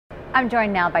I'm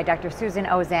joined now by Dr. Susan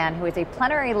Ozanne, who is a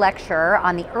plenary lecturer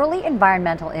on the early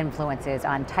environmental influences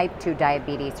on type 2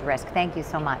 diabetes risk. Thank you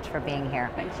so much for being here.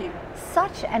 Thank you.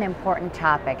 Such an important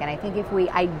topic, and I think if we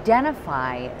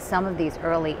identify some of these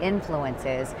early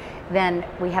influences, then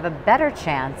we have a better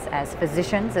chance as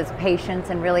physicians, as patients,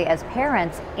 and really as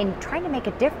parents in trying to make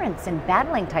a difference in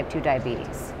battling type 2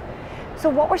 diabetes. So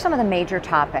what were some of the major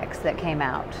topics that came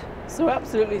out? So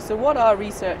absolutely. So what our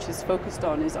research is focused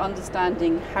on is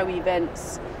understanding how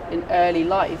events in early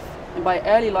life, and by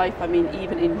early life I mean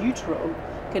even in utero,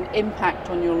 can impact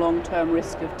on your long-term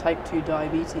risk of type 2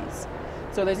 diabetes.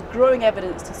 So there's growing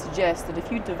evidence to suggest that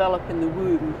if you develop in the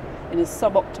womb in a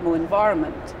suboptimal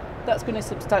environment, that's going to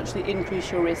substantially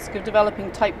increase your risk of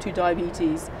developing type 2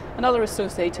 diabetes and other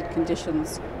associated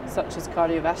conditions such as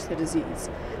cardiovascular disease.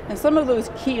 And some of those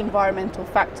key environmental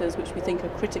factors which we think are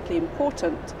critically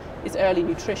important is early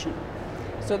nutrition.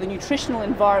 So the nutritional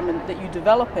environment that you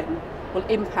develop in will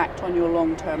impact on your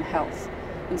long-term health.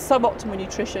 And suboptimal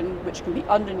nutrition, which can be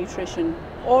undernutrition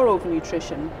or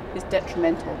overnutrition, is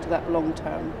detrimental to that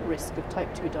long-term risk of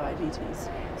type 2 diabetes.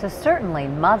 So certainly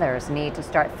mothers need to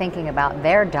start thinking about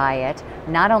their diet,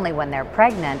 not only when they're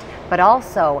pregnant, but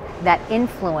also that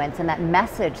influence and that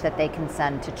message that they can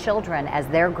send to children as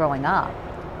they're growing up.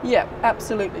 Yeah,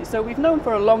 absolutely. So we've known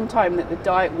for a long time that the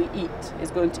diet we eat is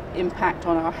going to impact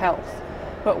on our health.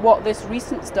 But what this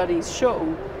recent studies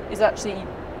show is actually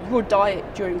your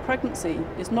diet during pregnancy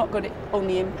is not going to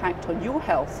only impact on your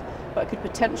health, but could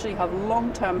potentially have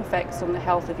long-term effects on the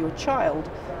health of your child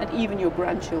and even your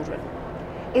grandchildren.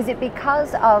 Is it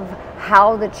because of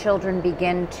how the children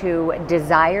begin to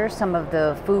desire some of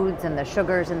the foods and the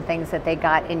sugars and things that they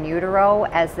got in utero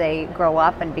as they grow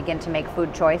up and begin to make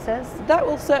food choices? That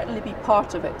will certainly be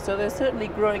part of it. So there's certainly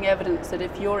growing evidence that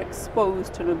if you're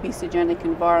exposed to an obesogenic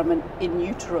environment in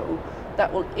utero,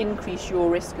 that will increase your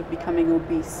risk of becoming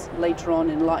obese later on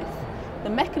in life. The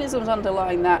mechanisms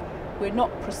underlying that we're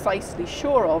not precisely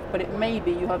sure of, but it may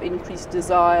be you have increased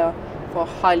desire for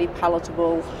highly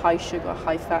palatable, high sugar,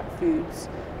 high fat foods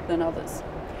than others.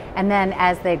 And then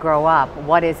as they grow up,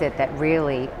 what is it that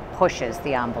really pushes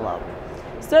the envelope?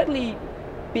 Certainly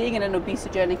being in an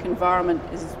obesogenic environment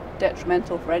is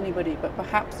detrimental for anybody, but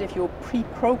perhaps if you're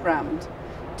pre-programmed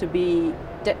to be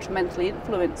detrimentally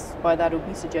influenced by that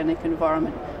obesogenic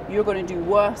environment, you're going to do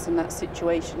worse in that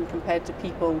situation compared to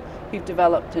people who've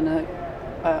developed in a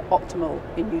optimal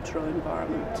in utero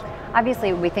environment.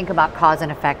 Obviously, we think about cause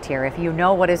and effect here. If you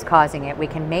know what is causing it, we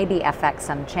can maybe affect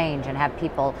some change and have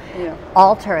people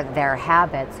alter their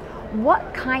habits.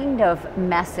 What kind of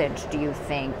message do you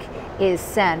think is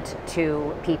sent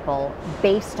to people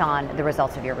based on the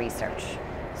results of your research?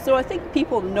 So I think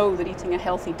people know that eating a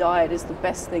healthy diet is the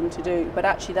best thing to do, but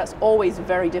actually that's always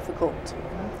very difficult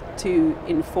to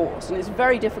enforce, and it's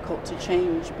very difficult to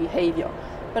change behavior.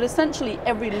 But essentially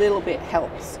every little bit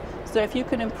helps. So if you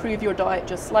can improve your diet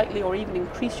just slightly or even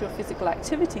increase your physical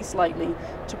activity slightly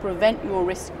to prevent your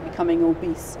risk of becoming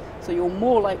obese, so you're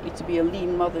more likely to be a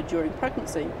lean mother during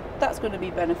pregnancy, that's going to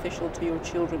be beneficial to your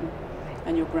children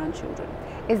and your grandchildren.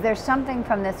 Is there something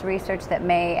from this research that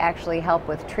may actually help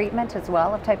with treatment as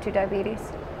well of type 2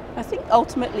 diabetes? I think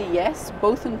ultimately yes,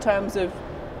 both in terms of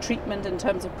treatment, in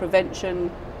terms of prevention,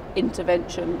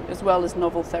 intervention, as well as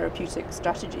novel therapeutic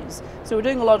strategies. So we're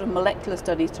doing a lot of molecular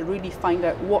studies to really find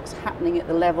out what's happening at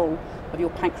the level of your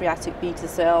pancreatic beta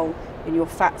cell, in your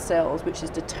fat cells, which is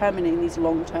determining these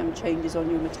long-term changes on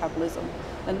your metabolism.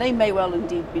 And they may well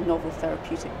indeed be novel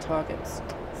therapeutic targets.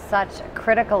 Such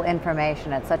critical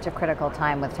information at such a critical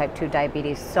time with type 2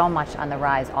 diabetes, so much on the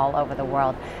rise all over the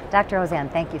world. Dr. Ozanne,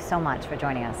 thank you so much for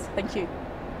joining us. Thank you.